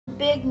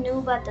big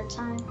noob at the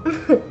time.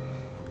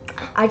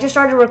 I just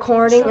started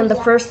recording, So, and the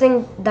yeah. first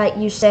thing that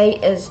you say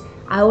is,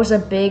 I was a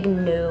big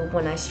noob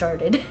when I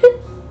started.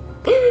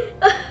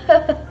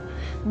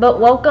 But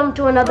welcome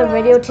to another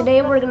video.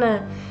 Today we're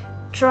gonna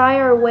try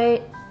our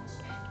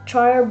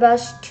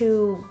best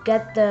to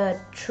get the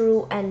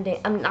true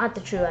ending. Not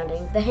the true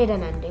ending, the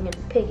hidden ending in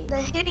Piggy.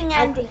 The hidden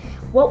ending.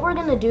 What we're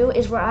gonna do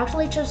is we're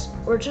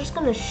just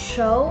gonna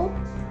show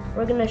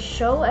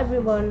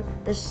everyone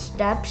the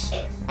steps,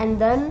 and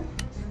then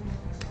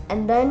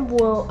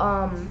we'll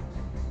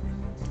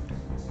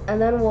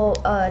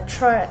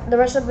try. The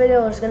rest of the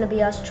video is gonna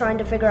be us trying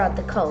to figure out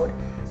the code.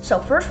 So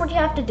first, what you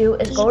have to do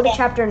is go to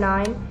chapter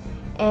 9,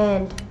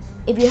 and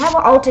if you have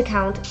an alt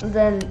account,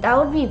 then that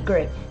would be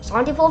great.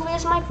 Santi Fulfi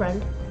is my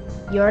friend.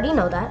 You already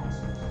know that.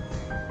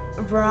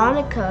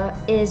 Veronica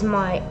is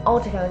my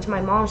alt account. It's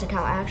my mom's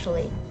account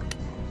actually,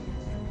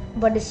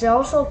 but it's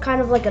also kind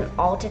of like an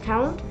alt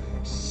account.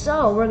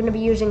 So we're gonna be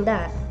using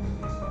that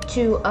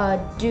to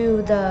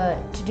do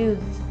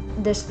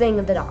this thing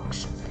in the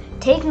docs.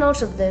 Take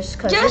notes of this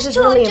because this is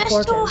really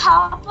important. Just to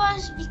help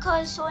us,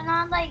 because so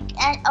not like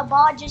a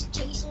bot just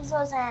chases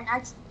us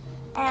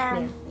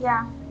and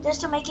yeah,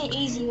 just to make it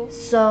easier.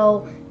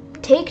 So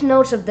take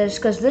notes of this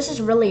because this is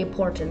really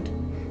important.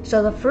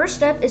 So the first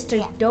step is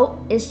to go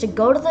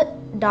to the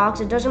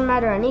docs. It doesn't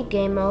matter any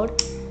game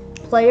mode.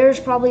 Player is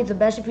probably the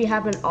best if you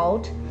have an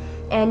alt,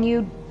 and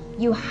you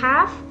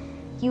have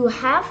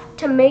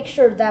to make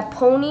sure that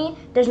Pony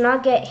does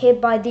not get hit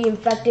by the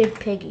infected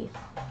Piggy.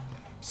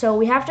 So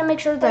we have to make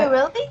sure that. Wait,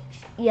 really?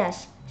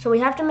 Yes. So we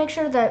have to make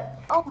sure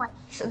that. Oh my.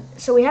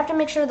 So we have to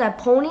make sure that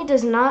Pony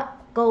does not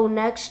go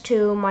next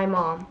to my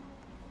mom,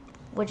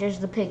 which is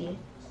the Piggy.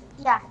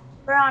 Yeah,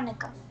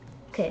 Veronica.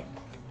 Okay.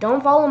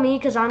 Don't follow me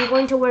because I'm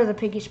going to where the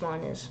Piggy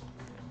spawn is.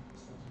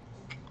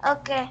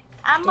 Okay.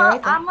 I'm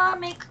gonna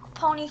make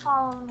Pony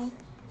follow me.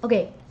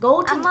 Okay.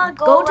 Go to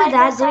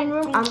that green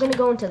room. I'm gonna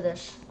go into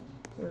this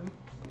room.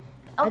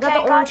 Okay, I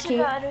got the orange key.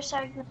 The other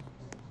side.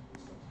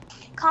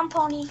 Come,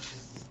 Pony.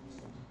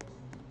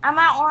 I'm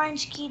at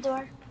orange key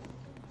door.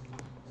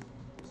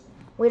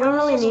 We don't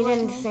really need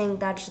anything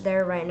that's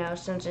there right now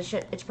since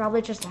it's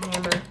probably just a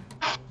hammer.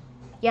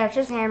 Yeah, it's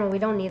just a hammer. We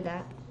don't need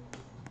that.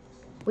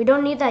 We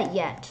don't need that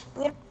yet.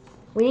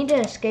 We need to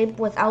escape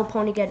without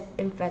Pony get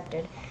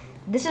infected.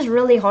 This is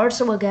really hard,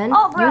 so again,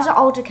 use an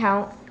alt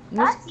account.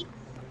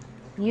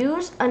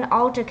 Use an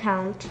alt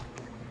account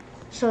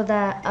so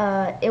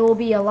that it will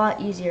be a lot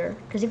easier.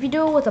 Because if you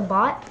do it with a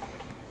bot,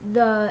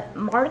 the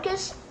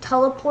Marcus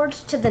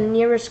teleports to the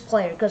nearest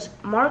player. Because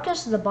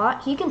Marcus, the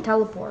bot, he can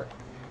teleport.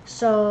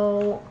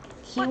 So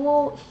he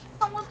will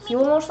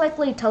most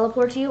likely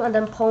teleport to you, and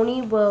then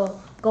Pony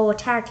will go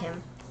attack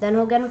him. Then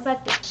he'll get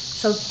infected.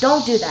 So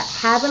don't do that.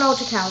 Have an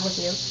alt account with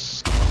you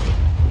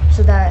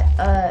so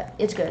that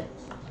it's good.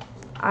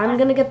 I'm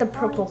gonna get the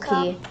purple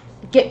key.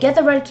 Get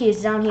the red key.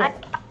 It's down here.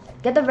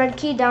 Get the red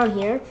key down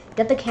here.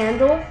 Get the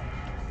candle,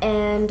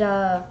 and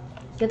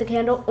get the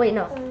candle. Wait,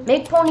 no.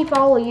 Make Pony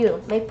follow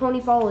you. Make Pony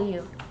follow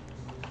you.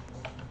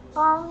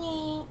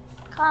 Pony,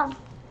 come.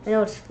 I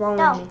know it's following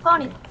me. No,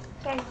 Pony.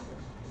 Okay.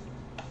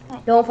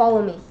 Don't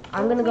follow me.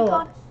 I'm gonna go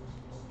up.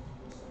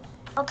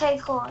 Okay,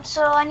 cool.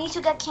 So I need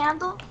to get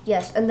candle?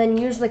 Yes, and then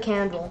use the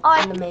candle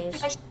in the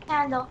maze.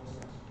 Candle.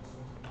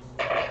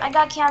 I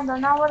got candle.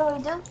 Now what do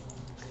we do?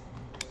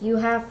 You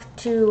have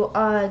to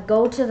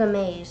go to the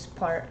maze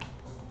part.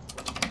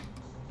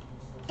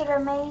 To the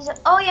maze.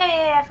 Oh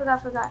yeah. I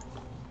forgot.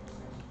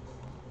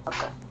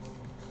 Okay.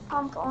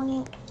 Pump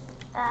only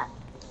that.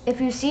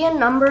 If you see a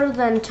number,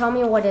 then tell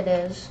me what it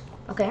is.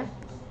 Okay.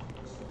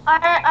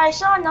 I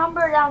saw a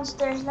number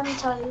downstairs. Let me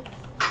tell you.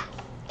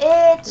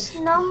 It's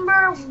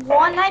number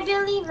 1, I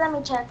believe. Let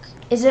me check.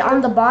 Is it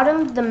on the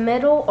bottom, the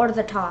middle, or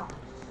the top?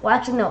 Well,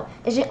 actually, no.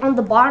 Is it on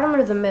the bottom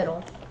or the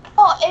middle?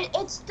 Oh,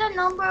 it's the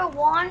number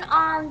 1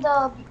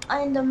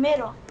 in the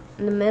middle.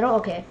 In the middle?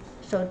 Okay.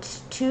 So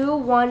it's 2,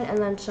 1, and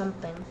then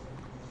something.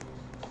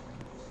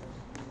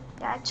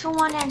 Yeah, 2,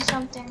 1, and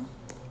something.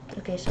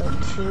 Okay, so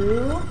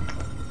 2.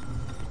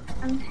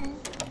 Okay.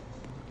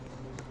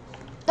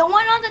 The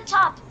one on the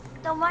top.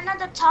 The one on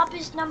the top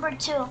is number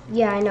 2.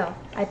 Yeah, I know.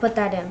 I put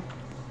that in.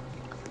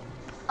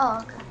 Oh,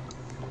 okay.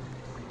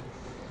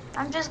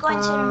 I'm just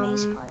going to the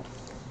maze part.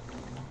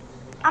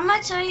 I'm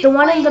gonna tell you. The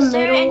one in the is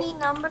middle. There any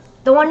number?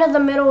 The one in the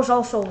middle is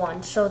also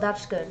 1, so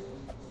that's good.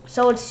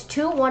 So it's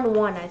 2, 1,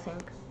 1, I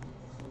think.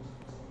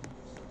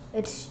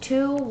 It's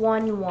 2,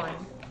 1,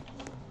 1.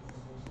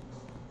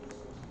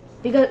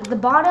 Because the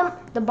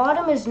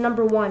bottom is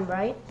number 1,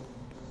 right?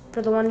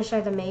 For the one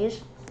inside the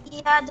maze.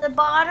 Yeah, the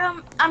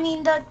bottom. I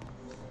mean the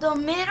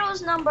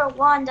middle's number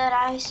 1 that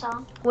I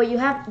saw. Wait,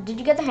 did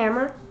you get the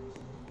hammer?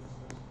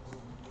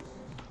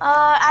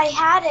 I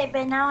had it,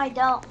 but now I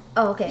don't.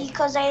 Oh, okay.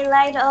 Because I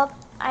light up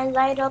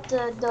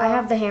the I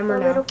have the hammer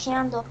now. Little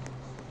candle.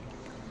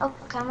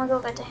 Okay, I'm gonna go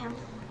get the hammer.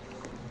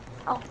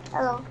 Oh,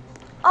 hello.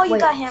 Oh, you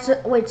got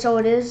hammer. So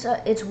it is.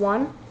 It's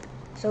 1.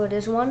 So it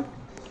is 1.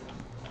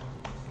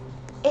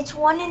 It's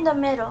 1 in the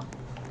middle.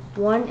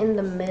 1 in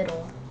the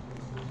middle.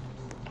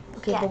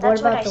 Okay, Yeah, but what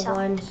that's what about I the saw.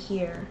 one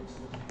here?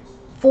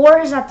 4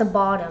 is at the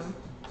bottom.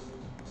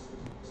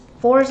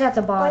 4 is at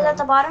the bottom. Where's at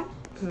the bottom?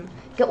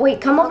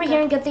 Wait, come over Okay.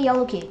 here and get the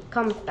yellow key.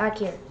 Come back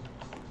here.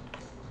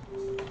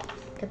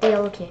 Get the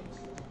yellow key.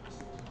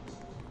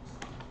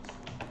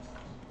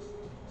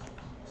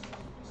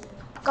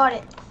 Got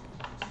it.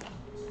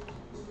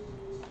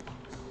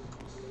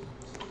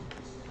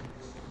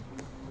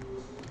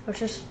 Let's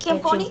just Can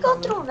get Pony you go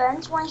from- through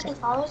vents when he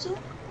follows you?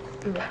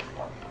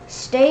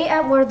 Stay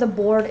at where the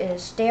board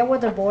is. Stay at where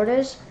the board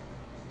is.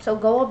 So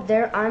go up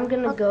there. I'm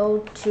gonna go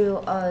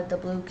to the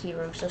blue key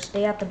room. So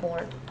stay at the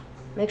board.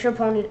 Make sure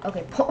Pony.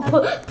 Okay,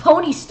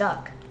 Pony's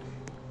stuck.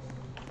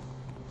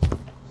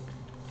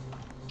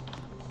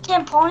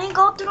 Can Pony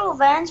go through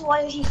vents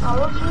while he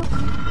follows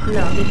you?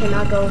 No, he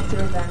cannot go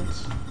through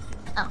vents.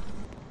 Oh.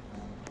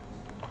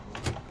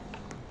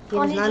 He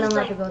Pony's does not just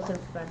know how to like- go through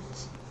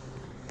vents.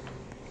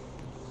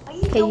 What are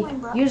you doing,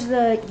 bro? Okay, use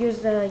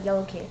the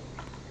yellow key.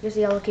 Use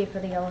the yellow key for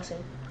the yellow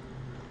save.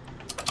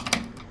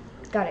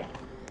 Got it.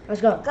 Let's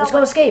go. Let's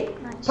go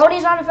escape. Nice.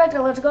 Pony's not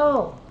infected. Let's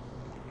go.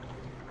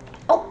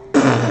 Oh,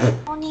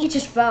 Pony, he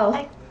just fell.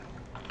 I-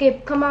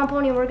 Okay, come on,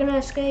 Pony. We're gonna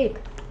escape.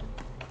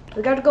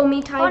 We gotta go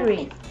meet Pony.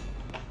 Tigreed.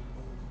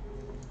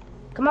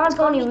 Come on, Let's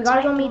go Pony. meet We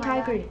gotta go Tigreed, meet my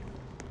guy. Tigreed.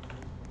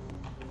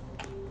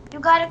 You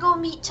gotta go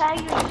meet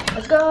Tiger.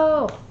 Let's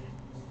go.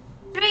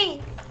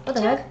 3, What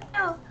the 2, heck?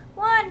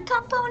 1,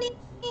 come Pony.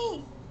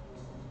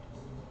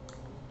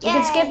 You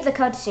can skip the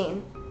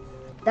cutscene.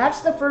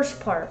 That's the first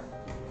part.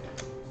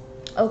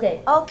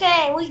 Okay.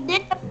 Okay, we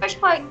did the first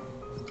part.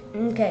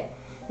 Okay.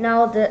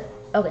 Now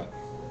okay.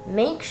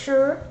 Make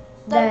sure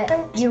that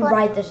first you part.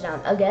 write this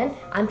down. Again,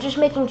 I'm just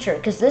making sure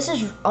because this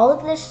is all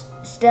of these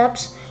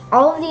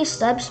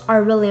steps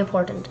are really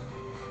important.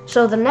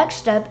 So the next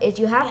step is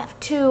you have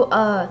to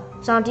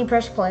Santi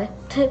press play.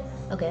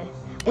 Okay.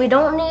 We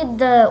don't need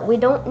the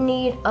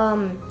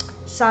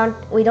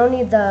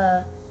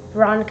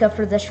Veronica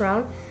for this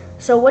round.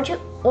 So what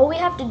we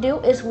have to do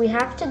is we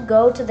have to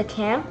go to the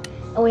camp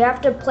and we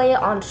have to play it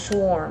on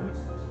Swarm.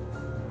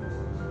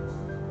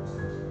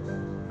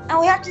 And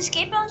we have to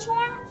escape on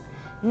Swarm?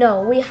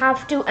 No, we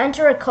have to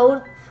enter a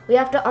code. We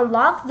have to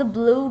unlock the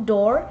blue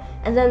door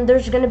and then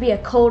there's gonna be a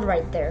code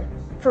right there.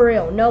 For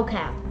real, no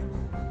cap.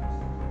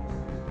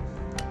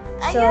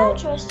 I So- gotta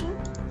trust you.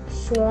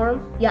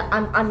 Swarm. Yeah,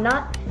 I'm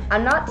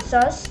not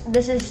sus.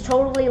 This is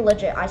totally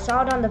legit. I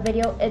saw it on the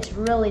video. It's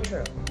really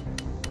true.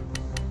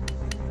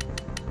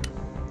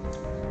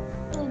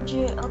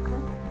 Legit, okay.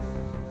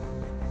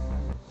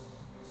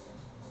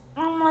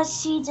 I wanna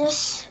see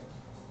this.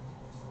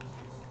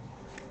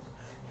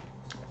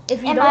 If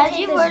you don't Imagine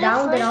take we're this the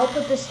down, then first- I'll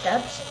put the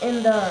steps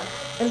in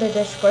the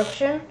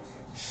description,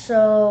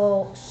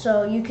 so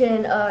you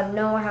can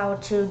know how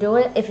to do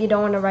it if you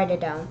don't want to write it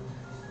down.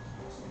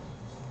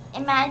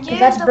 Imagine 'Cause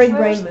that's the big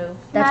first, brain move.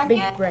 That's big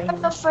imagine brain we're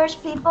move. the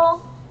first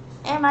people.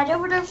 Imagine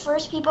we're the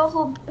first people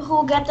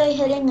who get the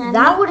hidden enemy.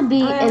 That would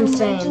be or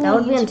insane. That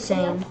would be YouTube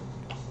insane. video.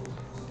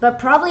 But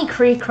probably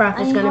Creekcraft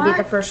is And going to be the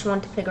Mark- first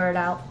one to figure it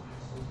out.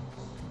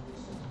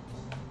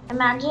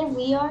 Imagine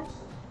we are.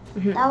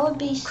 Mhm. That would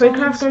be so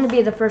Creekcraft's insane. going to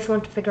be the first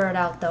one to figure it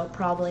out, though,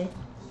 probably.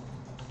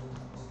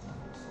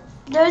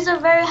 There's a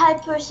very high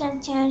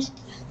percent chance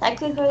that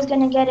Creeper is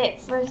gonna get it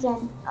first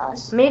than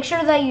us. Make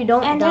sure that you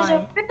don't And there's die.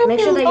 a really Make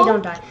sure that you low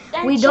don't die.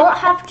 We percentage don't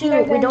have to.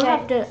 you're We gonna don't get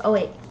have to. Oh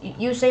wait,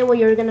 you say what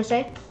you're gonna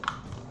say.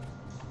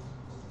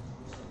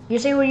 You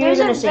say what you're There's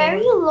gonna a say.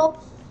 very low.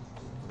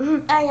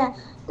 Mhm. Yeah.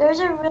 There's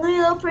a really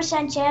low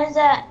percent chance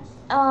that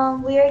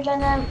we are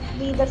gonna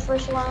be the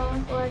first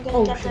one who are gonna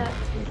Oh, get shit.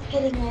 the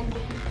hidden enemy.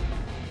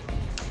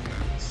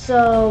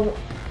 So,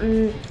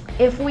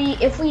 if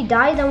we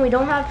die, then we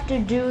don't have to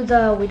do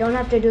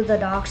the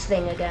docs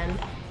thing again.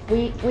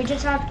 We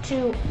just have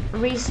to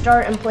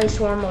restart and play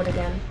Swarm mode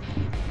again.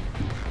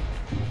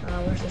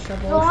 Where's the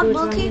sub? Go on, Food's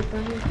Blue on Key. here.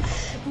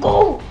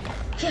 Go!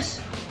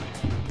 Yes.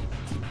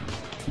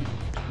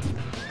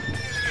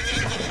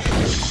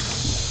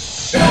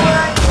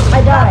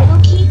 I died.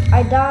 Blue key?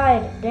 I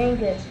died. Dang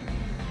it.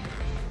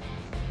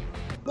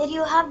 Did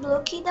you have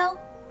blue key though?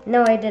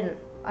 No, I didn't.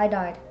 I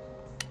died.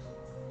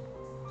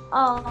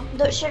 Oh,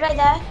 should I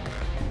die?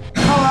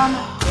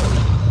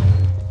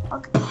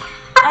 Okay.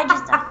 I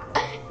just died.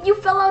 You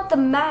fell out the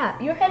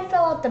map. Your head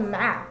fell out the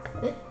map.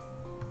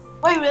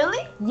 Wait,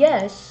 really?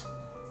 Yes.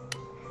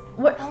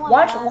 Oh my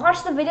God.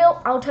 Watch the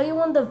video. I'll tell you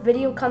when the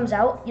video comes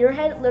out. Your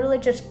head literally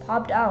just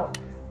popped out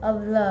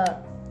of the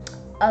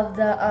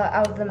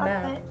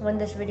map Okay. when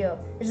this video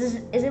is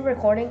it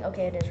recording?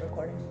 Okay, it is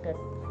recording. Good.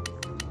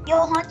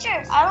 Yo,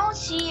 Hunter,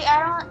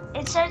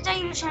 it says that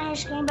you're sharing your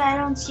screen, but I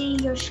don't see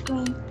your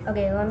screen.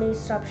 Okay, let me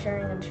stop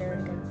sharing and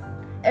sharing again.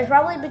 It's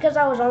probably because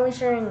I was only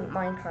sharing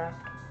Minecraft.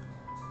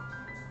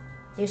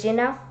 You see it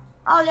now?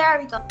 Oh, there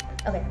we go.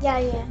 Okay.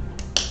 Yeah.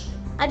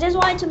 I just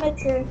wanted to make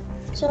sure.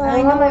 So I I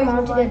don't know want my where mom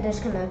you to are. get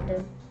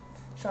disconnected,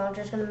 so I'm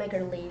just gonna make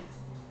her leave.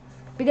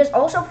 Because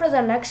also for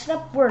the next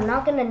step, we're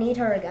not gonna need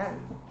her again.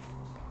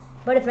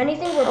 But if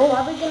anything, we're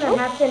probably gonna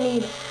have to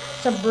need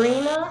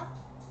Sabrina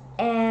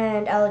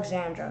and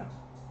Alexandra.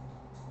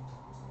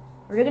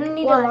 We're gonna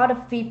need Why? a lot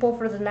of people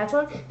for the next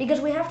one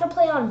because we have to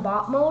play on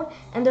bot mode,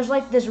 and there's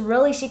like this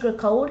really secret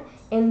code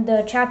in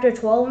the chapter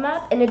 12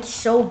 map, and it's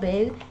so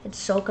big, it's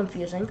so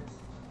confusing.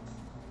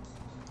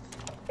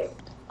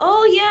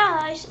 Oh yeah,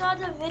 I saw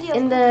the video.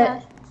 In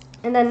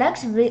the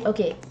next video,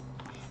 okay,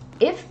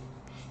 if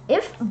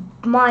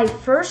my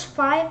first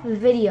 5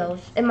 videos,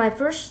 in my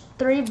first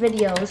 3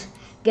 videos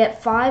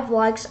get 5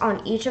 likes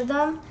on each of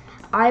them,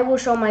 I will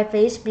show my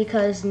face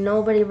because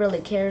nobody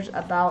really cares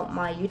about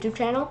my YouTube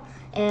channel,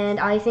 and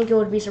I think it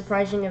would be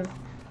surprising if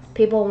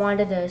people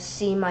wanted to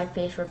see my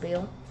face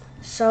reveal.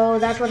 So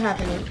that's what's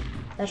happening.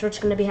 That's what's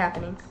gonna be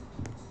happening.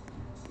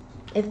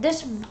 If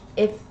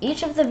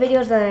each of the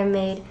videos that I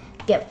made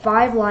get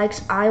 5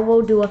 likes, I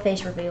will do a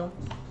face reveal.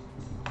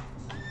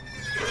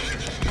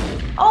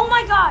 Oh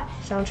my god!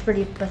 Sounds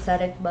pretty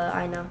pathetic, but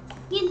I know.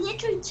 He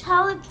literally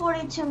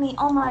teleported to me.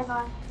 Oh my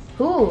god.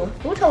 Who?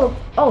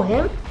 Oh,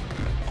 him?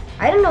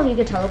 I didn't know he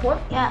could teleport.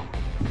 Yeah.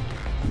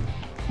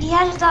 He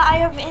has the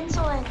Eye of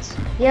Insolence.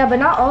 Yeah, but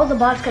not all the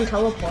bots can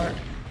teleport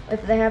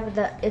if they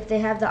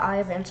have the Eye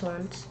of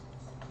Insolence.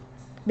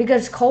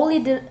 Because Coley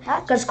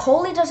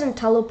doesn't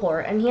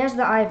teleport, and he has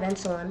the Eye of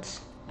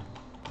Insolence.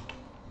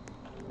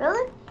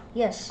 Really?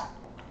 Yes.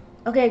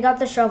 Okay, I got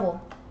the shovel.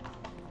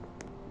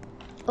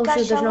 Oh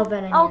shoot, there's no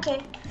bed in here.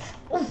 Okay.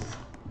 Oof.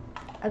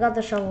 I got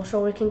the shovel, so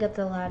we can get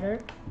the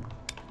ladder.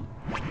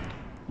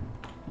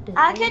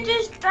 I could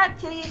just drop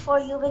piggy for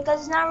you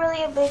because it's not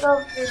really a big of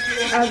a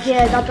deal. Okay,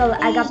 I got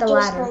the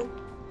ladder. Like,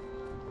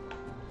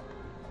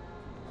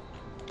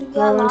 you We're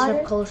got one ladder?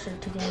 step closer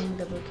to getting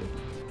the blue key.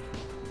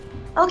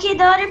 Okay,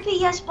 the other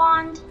piggy has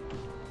spawned.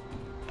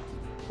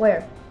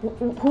 Where?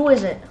 Who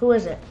is it? Who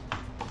is it?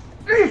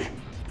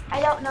 I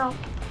don't know.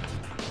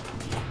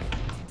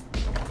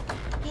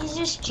 He's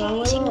just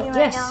Willow? chasing me right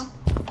Yes. now.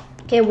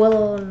 Okay,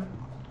 Willow.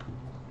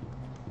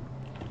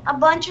 A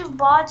bunch of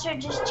bots are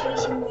just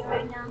chasing me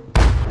right now.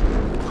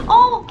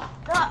 Oh,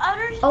 the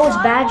other Oh, it's the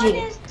other Badgie.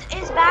 one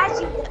is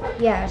Badgie.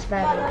 Yeah, it's Yeah,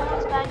 bad. that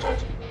one's Badgie.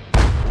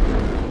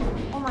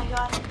 Oh my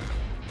god.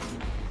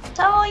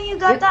 Tell me you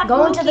got that Go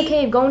blue into the key.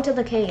 cave. Go into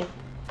the cave.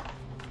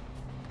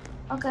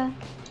 Okay.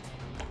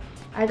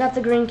 I got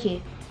the green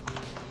key.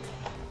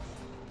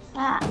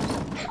 Ah.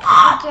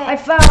 Okay. I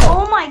fell.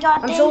 Oh my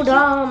god. I'm thank so you.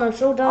 dumb. I'm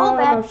so dumb.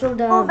 I'm so Oh,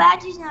 dumb.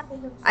 Badgie's not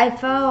big of. I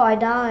fell. I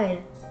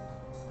died.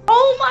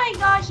 Oh my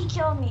god, he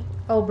killed me.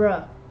 Oh,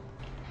 bruh.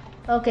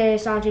 Okay,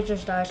 Santi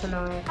just died, so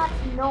now I...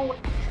 No.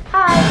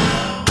 Hi.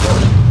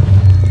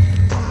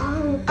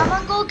 I'm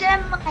gonna go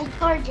get my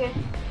charger.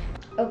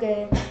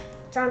 Okay,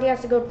 Santi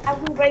has to go. I'll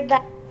be right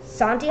back.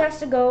 Santi has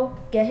to go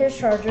get his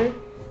charger.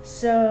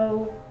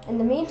 So, in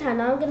the meantime,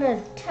 I'm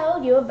gonna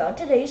tell you about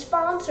today's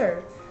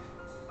sponsor.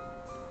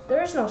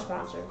 There is no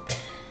sponsor.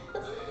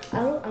 I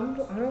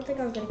don't think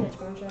I'm gonna get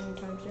sponsored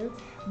anytime soon.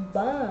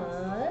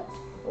 But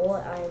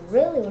what I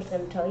really was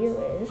gonna tell you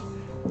is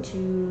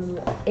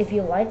if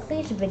you like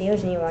these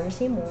videos and you want to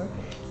see more,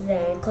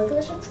 then click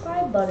the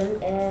subscribe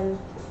button and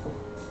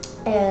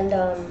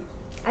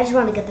I just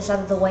want to get this out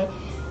of the way.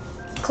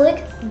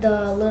 Click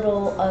the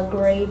little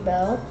gray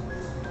bell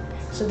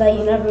so that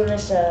you never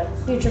miss a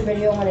future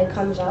video when it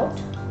comes out.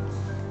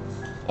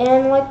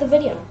 And like the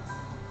video.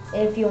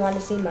 If you want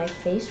to see my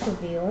face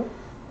reveal.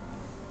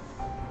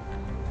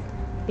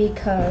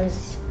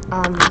 Because,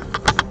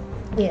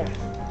 yeah.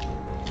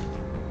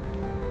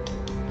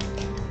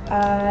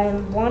 I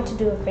want to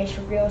do a face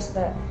reveal so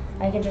that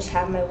I can just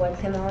have my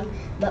webcam on.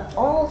 But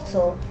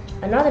also,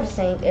 another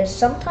thing is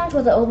sometimes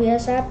with the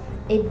OBS app,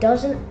 it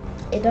doesn't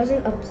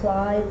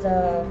apply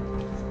the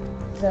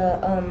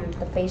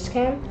face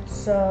cam.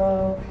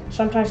 So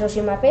sometimes you'll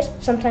see my face,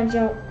 sometimes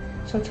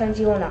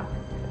you will not.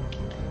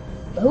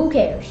 But who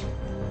cares?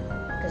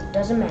 Because it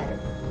doesn't matter.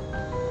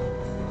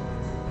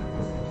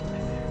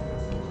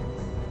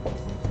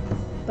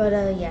 But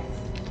yeah.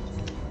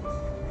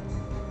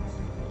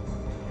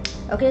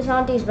 Okay,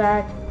 Santi's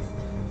back.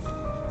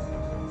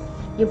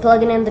 You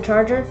plugging in the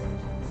charger?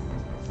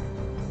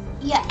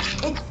 Yeah,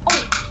 it's.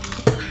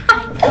 Oh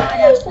my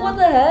god, What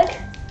the heck?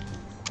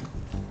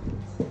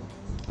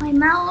 my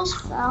mouse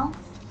fell.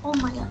 Oh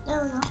my god,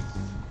 there we go.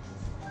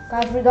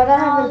 Guys, we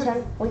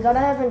gotta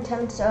have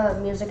intense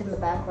music in the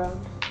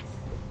background.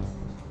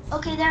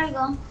 Okay, there we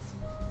go.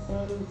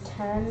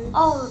 Intense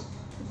Oh,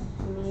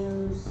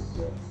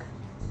 music.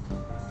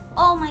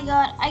 oh my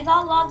god, I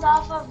got logged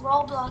off of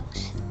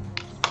Roblox.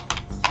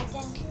 I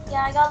think.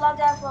 Yeah, I got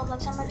logged off of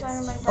Roblox. I'm gonna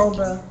join my Oh,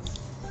 bro.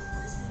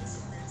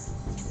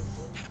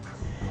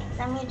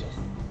 Let me just.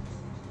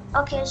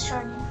 Okay, it's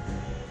starting.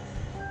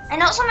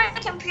 And also my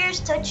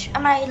computer's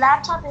my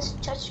laptop is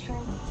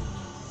touchscreen.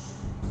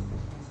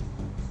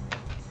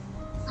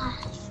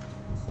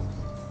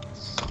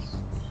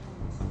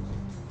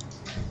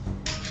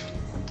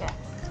 Okay,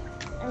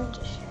 let me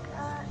just share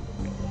that.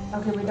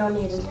 Okay, we don't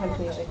need intense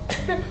music.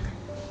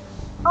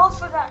 Oh,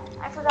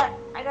 I forgot.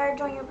 I gotta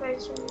join your party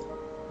soon.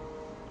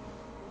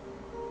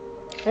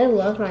 I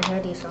love my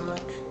hoodie so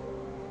much.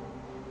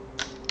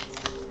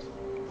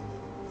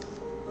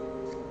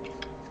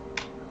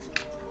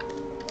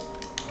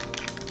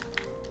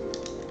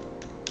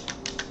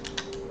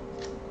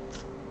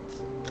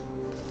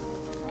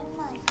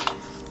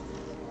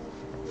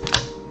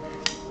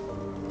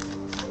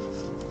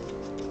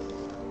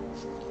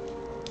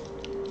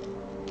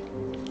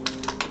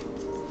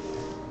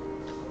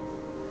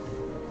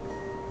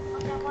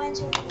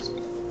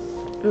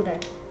 Okay.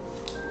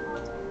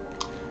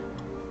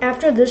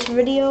 After this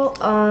video,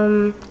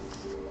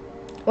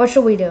 what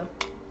should we do?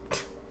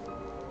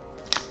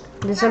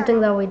 There's something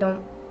that we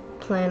don't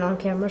plan on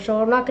camera,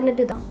 so I'm not gonna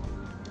do that.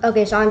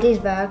 Okay, so Auntie's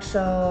back,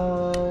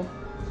 so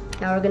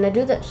now we're gonna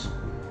do this.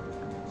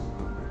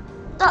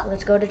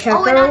 Let's go to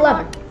chapter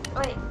 11.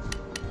 Wait.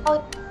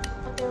 Oh,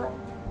 okay.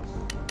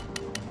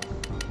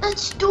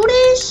 Let's do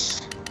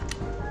this.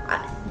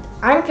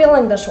 I'm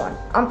feeling this one.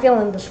 I'm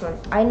feeling this one.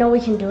 I know we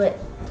can do it.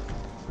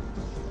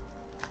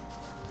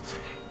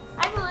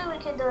 I believe we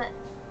can do it.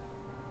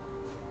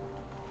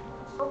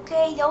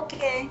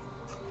 Okay.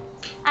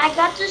 I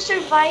got the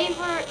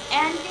Survivor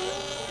ending.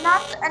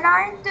 Not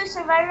the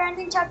Survivor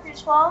ending chapter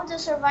 12. The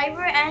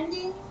Survivor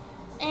ending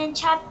in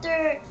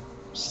chapter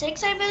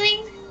 6, I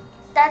believe.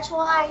 That's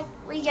why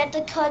we get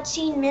the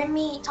cutscene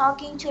Mimi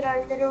talking to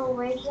our little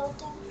radio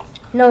thing.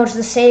 No, it's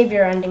the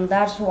Savior ending.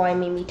 That's why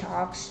Mimi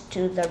talks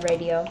to the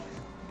radio.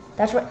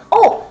 That's right.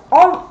 Oh,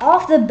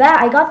 off the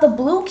bat, I got the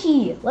blue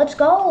key. Let's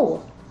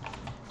go.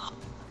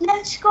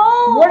 Let's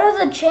go. What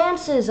are the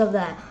chances of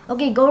that?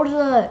 Okay, go to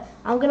the...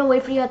 I'm going to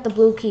wait for you at the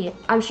blue key.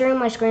 I'm sharing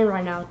my screen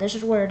right now. This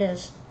is where it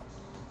is.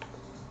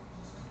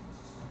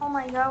 Oh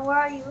my god, where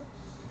are you?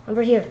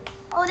 Over here.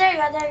 Oh, there you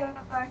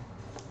are.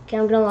 Okay,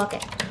 I'm going to lock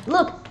it.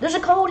 Look, there's a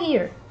code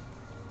here.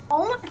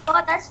 Oh my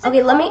god, that's the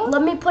Okay, code?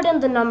 let me put in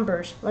the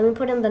numbers.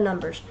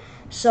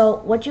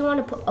 So, what you want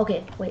to put...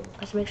 Okay, wait,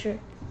 let's make sure.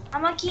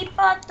 I'm gonna keep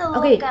out the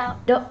Okay,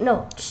 lookout.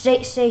 no,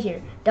 stay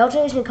here.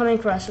 Delta isn't coming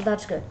for us, so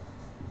that's good.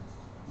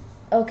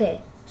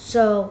 Okay,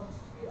 so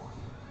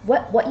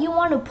what you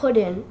want to put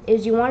in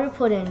is you want to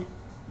put in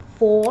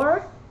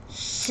 4,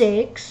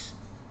 6,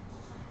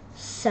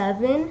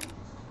 7,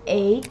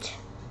 8,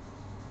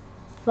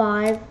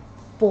 5,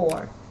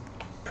 4.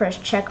 Press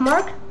check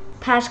mark.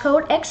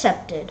 Passcode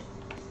accepted.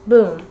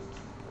 Boom.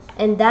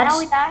 And that's. Now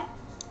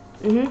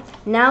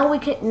we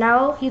die.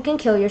 Now you can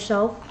kill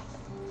yourself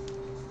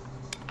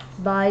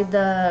by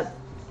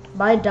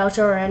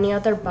Delta or any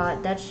other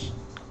bot that's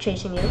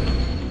chasing you.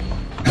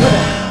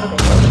 Okay.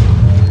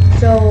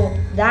 So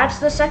that's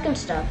the second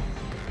step.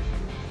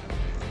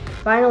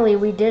 Finally,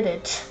 we did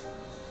it.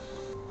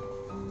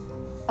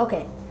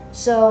 Okay.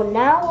 So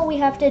now what we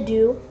have to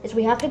do is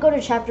we have to go to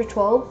chapter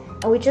 12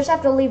 and we just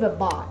have to leave a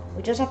bot.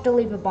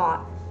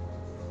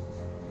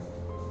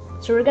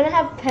 So we're gonna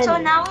have Penny. So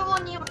now we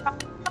will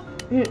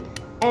need.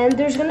 And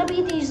there's gonna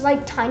be these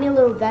like tiny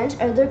little vents,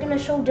 and they're gonna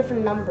show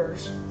different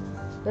numbers.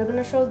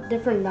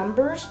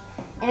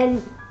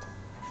 And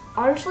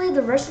honestly,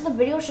 the rest of the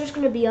video is just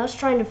gonna be us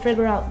trying to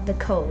figure out the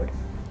code.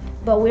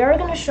 But we are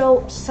gonna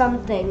show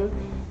something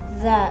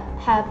that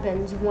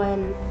happens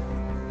when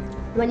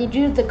you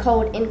do the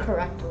code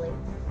incorrectly.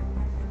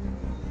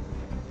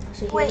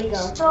 So here we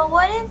go. So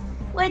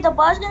wait, the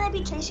bot's gonna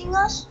be chasing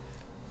us?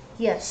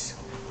 Yes.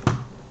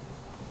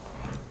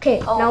 Okay,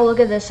 Now look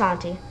at this,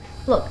 Santi.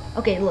 Look,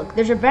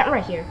 there's a vent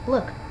right here.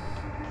 Look,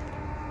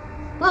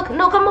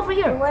 no, come over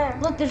here. Where?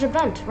 Look, there's a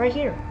vent right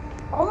here.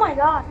 Oh my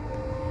god.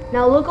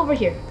 Now look over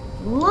here.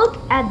 Look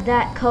at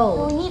that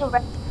code. We need a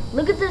red.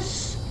 Look at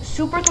this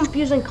super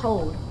confusing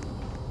code.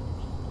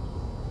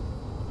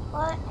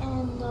 What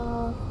in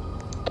the...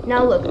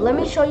 Now look, let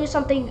me show you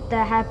something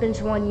that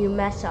happens when you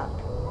mess up.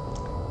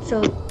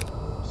 So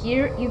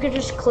here, you can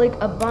just click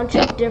a bunch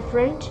of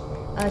different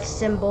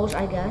symbols,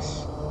 I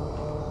guess.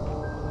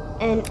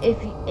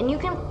 And you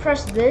can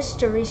press this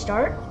to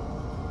restart,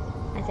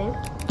 I think.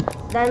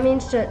 That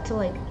means to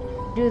like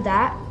do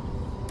that.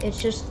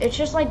 It's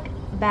just like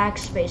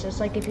backspace. It's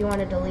like if you want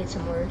to delete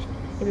some words.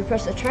 If you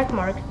press the check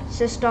mark,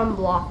 system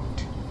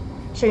blocked.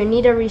 So you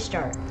need to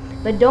restart.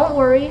 But don't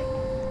worry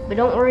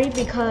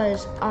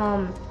because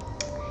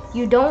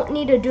you don't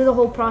need to do the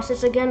whole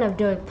process again of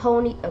doing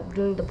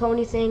the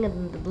pony thing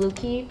and the blue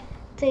key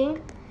thing.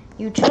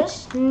 You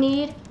just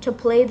need to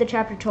play the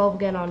chapter 12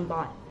 again on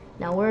bot.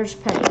 Now where's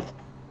Penny?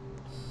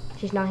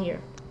 She's not here.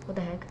 What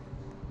the heck?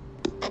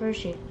 Where is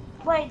she?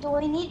 Wait, do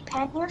we need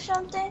Penny or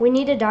something? We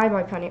need to die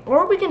by Penny,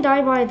 or we can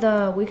die by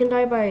the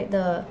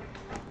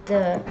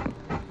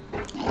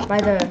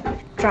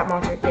trap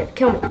monster. Yeah,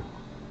 kill me.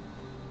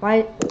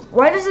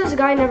 Why does this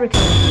guy never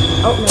kill me?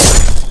 Oh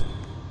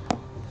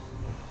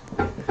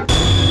no.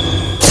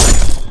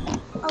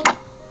 Oh.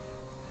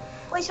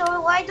 Wait,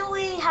 so why do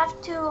we have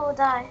to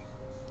die?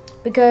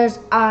 Because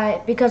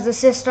the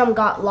system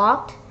got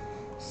locked,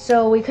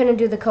 so we couldn't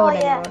do the code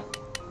anymore.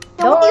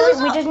 Don't worry,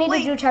 we just need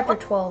to do chapter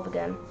 12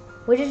 again.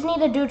 We just need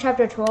to do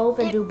chapter 12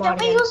 and do bot.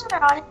 Can we use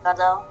Veronica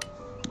though?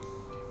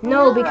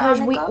 No, because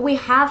we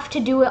have to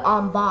do it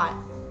on bot.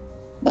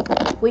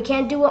 We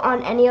can't do it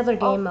on any other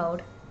game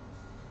mode.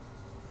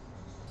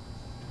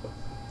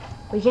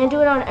 We can't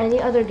do it on any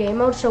other game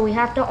mode, so we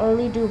have to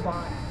only do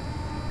bot.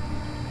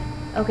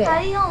 Okay.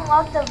 How do you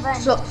unlock the vent?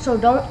 So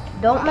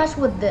don't mess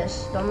with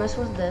this. Don't mess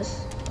with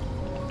this.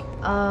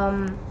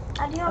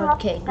 How do you unlock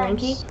Okay, the Grand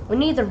Key. vents? We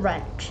need the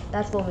wrench.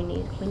 That's what we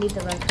need. We need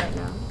the wrench right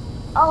now.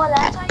 Oh, well,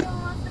 that's how you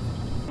unlock the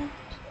vent.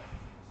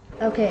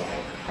 Okay,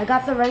 I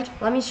got the wrench.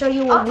 Let me show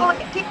you what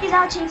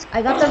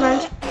I got the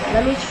wrench.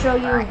 Let me show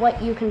you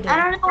what you can do. I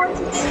don't know what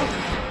to do.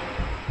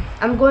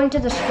 I'm going to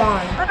the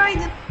spawn. What do I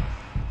do?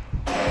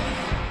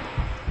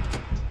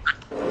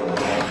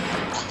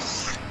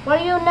 What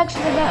are you next to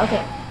the vent?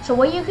 Okay, so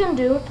what you can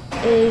do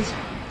is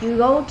you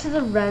go to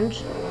the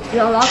wrench,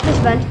 you unlock this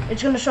vent,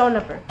 it's gonna show a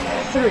number,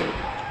 3.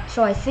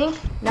 So I think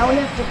now we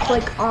have to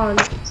click on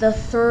the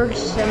third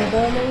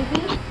symbol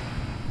maybe.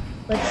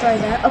 Let's try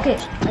that. Okay,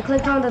 I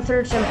clicked on the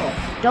third symbol.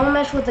 Don't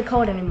mess with the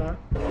code anymore.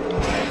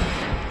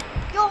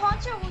 Yo,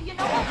 Hunter, well, you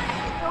know what I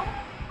can do?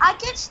 I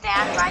can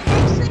stand right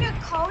next to the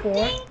code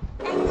thing,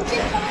 and you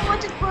just tell me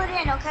what to put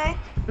in, okay?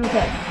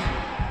 Okay.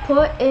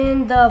 Put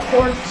in the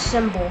 4th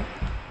symbol.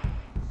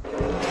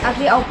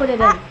 Actually, I'll put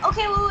it in.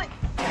 Okay, wait.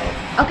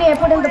 Okay, I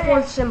put in the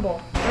 4th symbol.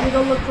 Let me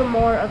go look for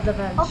more of the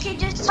vents. Okay,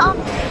 just tell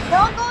me.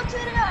 Don't go to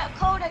the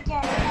code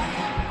again.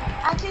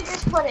 I can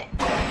just put it.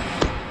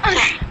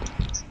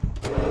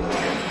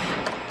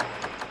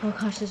 Oh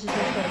gosh, this is so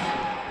good.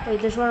 Wait,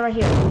 there's one right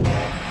here.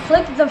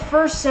 Click the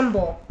first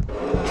symbol.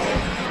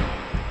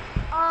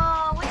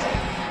 Which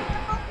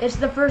symbol? It's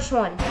the first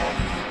one.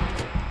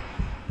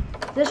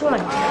 This one.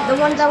 The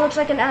one that looks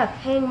like an F.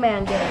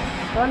 Hangman game.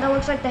 The one that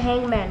looks like the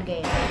Hangman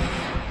game.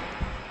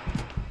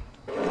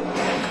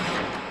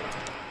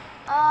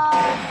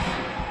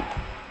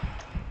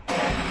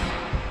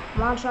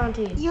 Come on,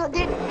 Shanti. You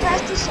did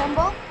press the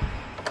symbol?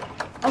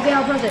 Okay,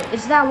 I'll press it.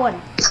 It's that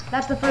one.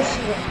 That's the first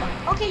symbol.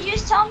 Okay,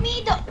 just tell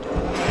me the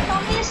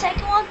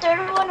second one,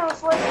 third one, or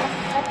fourth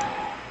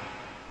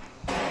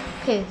one.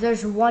 Okay,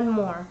 there's one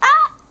more.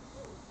 Ah!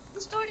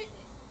 Distorted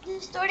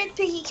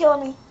piggy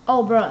killed me.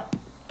 Oh, bruh.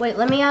 Wait,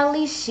 let me at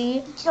least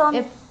see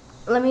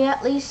let me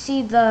at least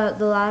see the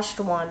last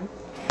one.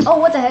 Oh,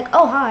 what the heck?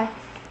 Oh, hi.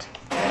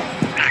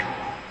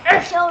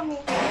 It killed me.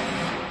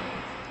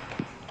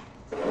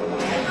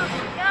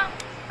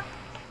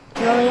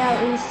 Let me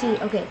at least see.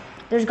 Okay,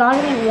 there's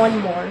gotta be one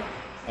more.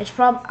 It's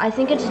I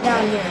think it's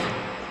down here.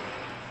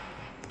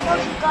 No,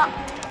 he got me.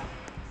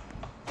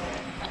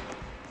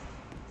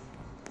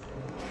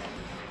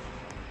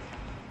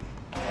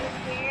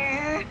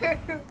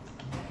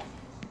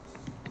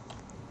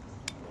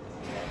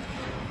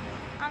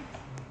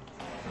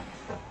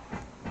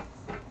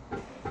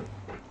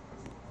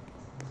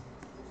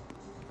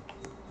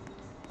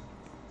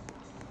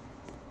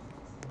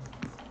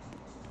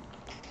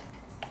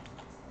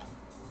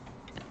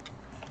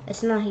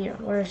 It's not here.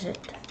 Where is it?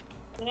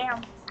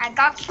 Damn, I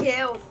got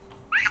killed.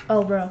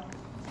 Oh, bro.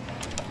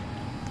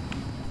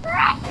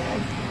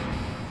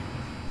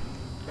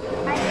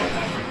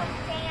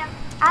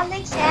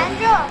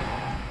 Alexandra,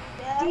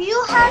 do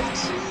you have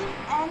Team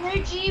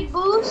Energy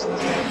Boost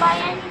by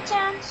any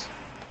chance?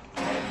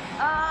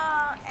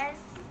 Energy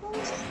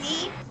Boost?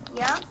 See?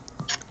 Yeah.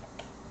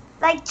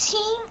 Like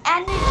Team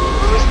Energy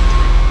Boost?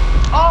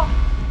 Oh.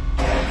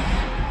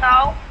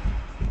 No.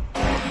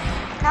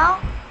 No?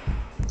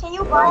 Can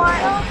you buy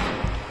it?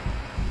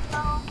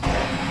 No.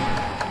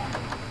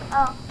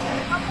 Oh.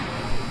 How much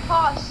does it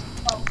cost?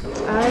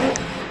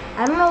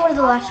 I don't know where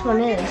the last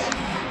one is.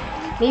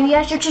 Maybe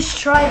I should just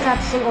try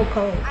that single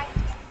code.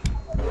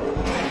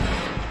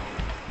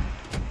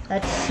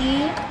 Let's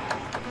see.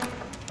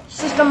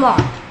 System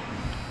locked.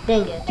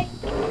 Dang it.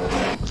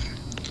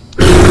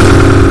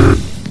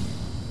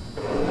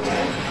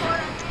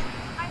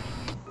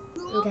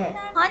 Okay.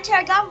 Hunter,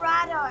 I got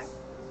radar.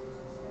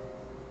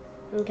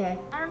 Okay.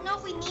 I don't know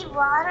if we need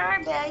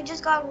radar, but I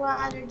just got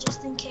radar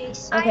just in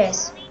case. Okay.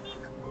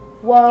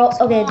 Well,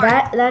 okay,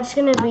 that's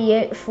gonna be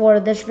it for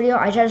this video.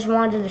 I just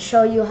wanted to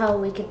show you how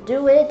we could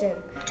do it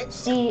and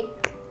see,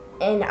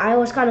 and I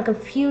was kind of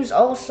confused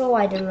also.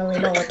 I didn't really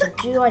know what to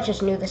do. I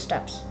just knew the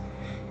steps.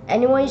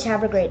 Anyways,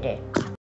 have a great day.